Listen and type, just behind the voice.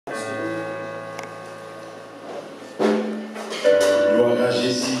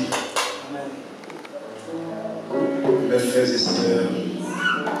Jésus. Mes frères et sœurs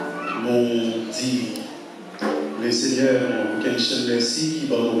m'ont dit, le Seigneur, nous vous merci qui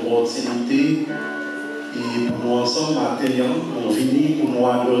donne l'opportunité et pour nous ensemble, maintenant, nous venons pour nous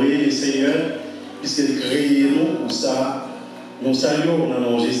adorer le Seigneur, puisqu'il crée nous pour ça. Nous saluons dans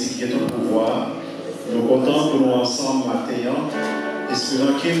nom Jésus qui est au pouvoir. Nous comptons pour nous ensemble maintenant.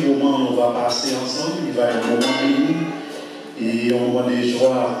 Espérons quel moment on va passer ensemble, il va être un moment béni et un moment de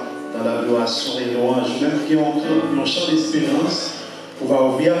joie dans l'adoration et louange. Même qui ont un chant d'espérance, on va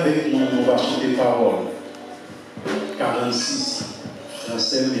ouvrir avec nous, on va chanter paroles. 46,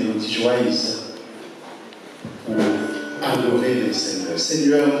 Francais, Melodie joyeuse pour adorer le Seigneur.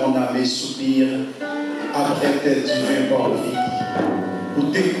 Seigneur, mon âme soupire après tes divins parvis,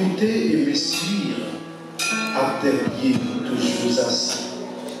 pour t'écouter et me suivre à tes pieds toujours assis.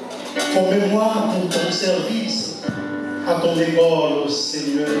 Formez-moi pour ton service, à ton école,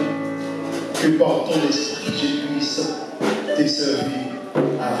 Seigneur, que par ton esprit je puisse te servir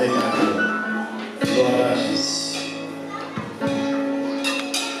avec amour. Gloire à Jésus.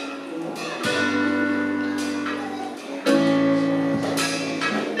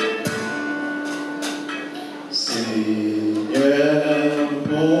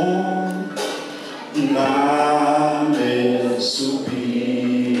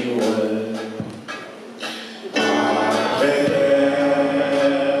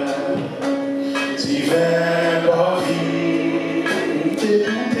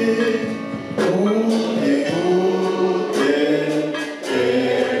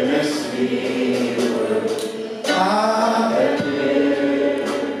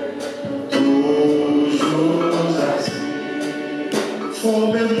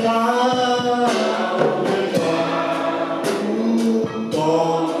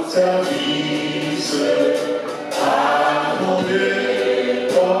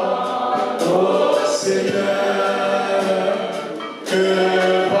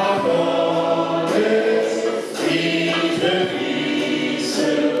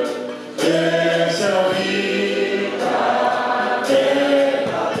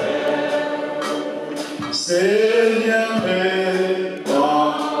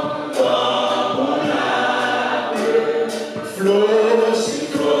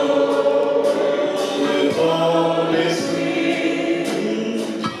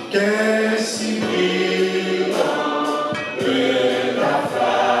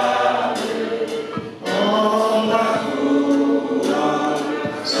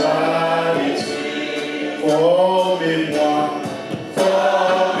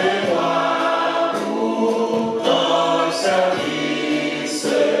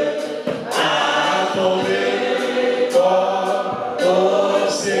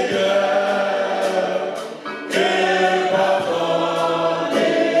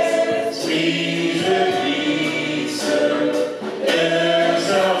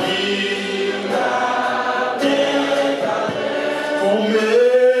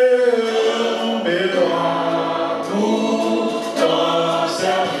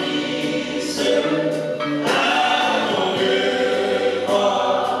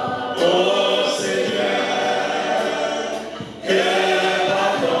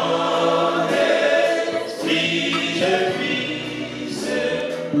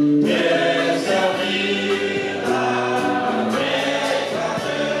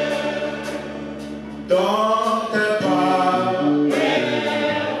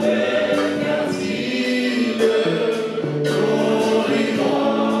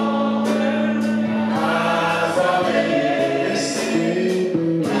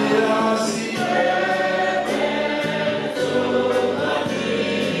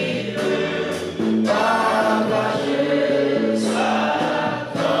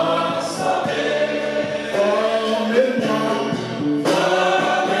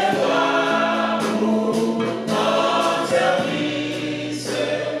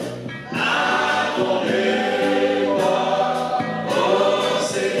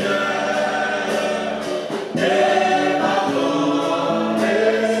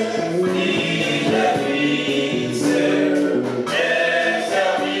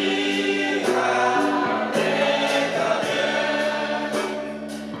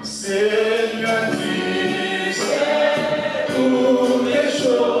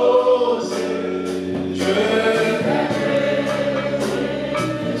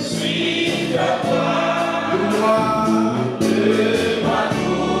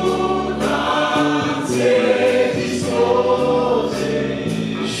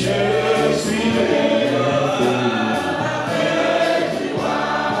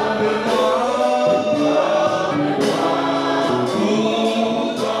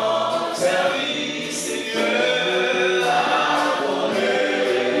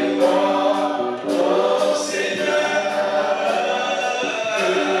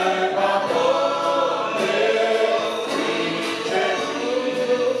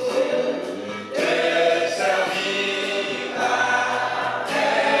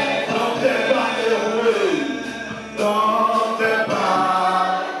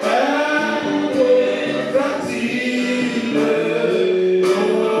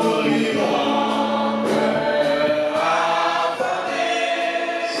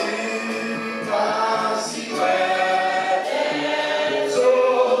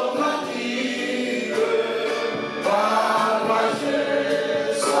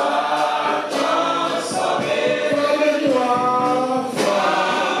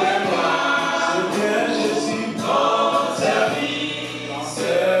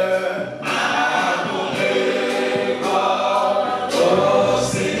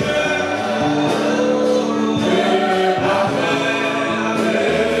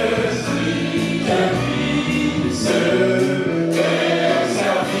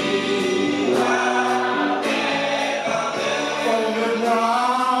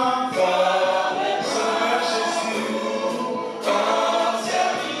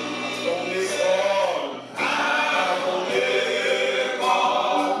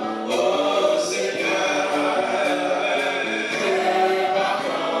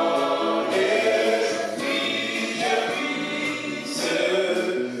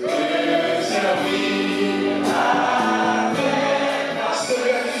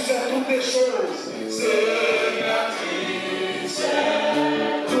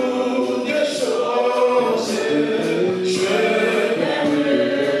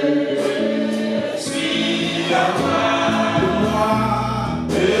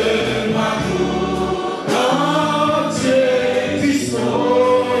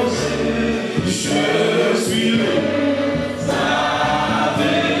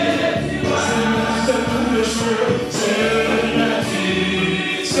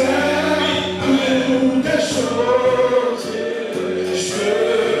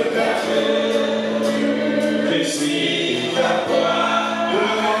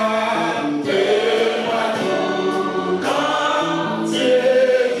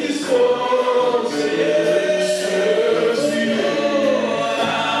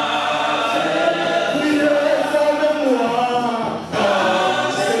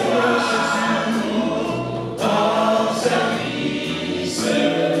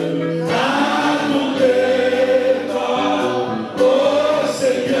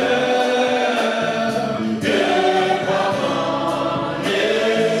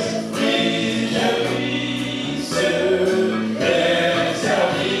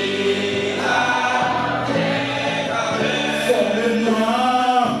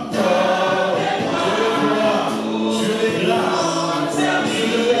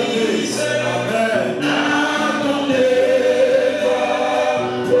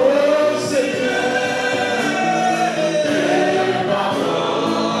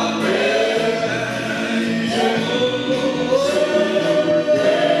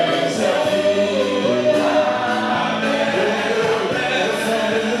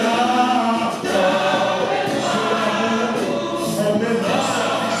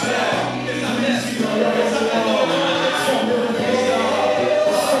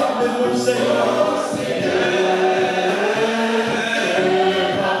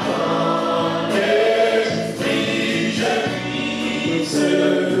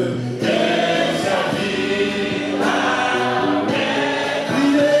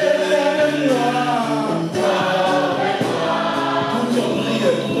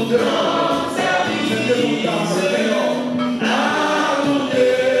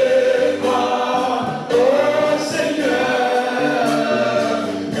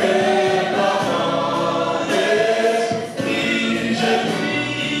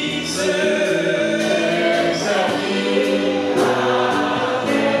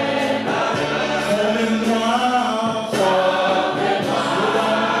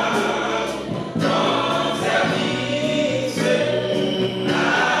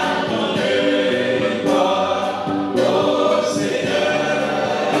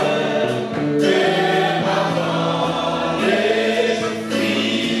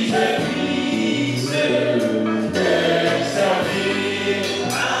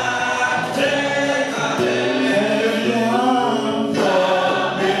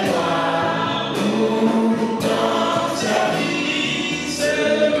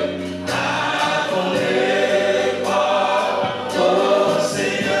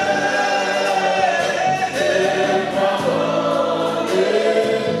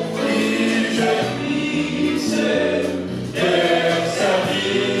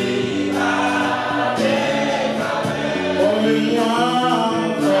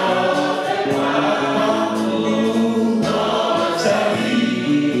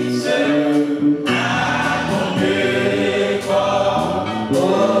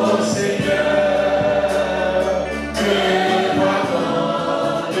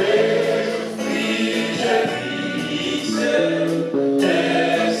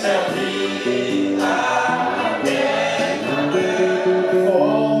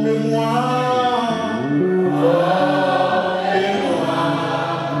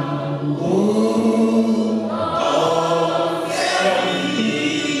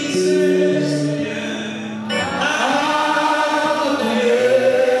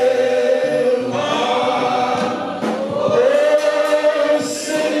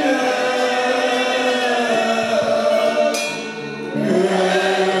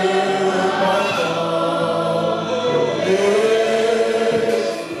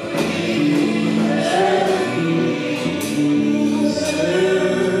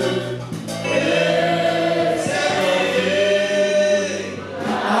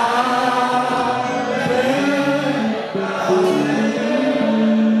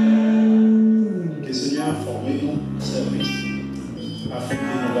 affecter nos services afin que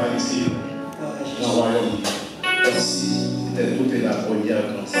nous va ici dans le royaume. Merci, c'était toute la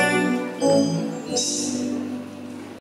première comme ça.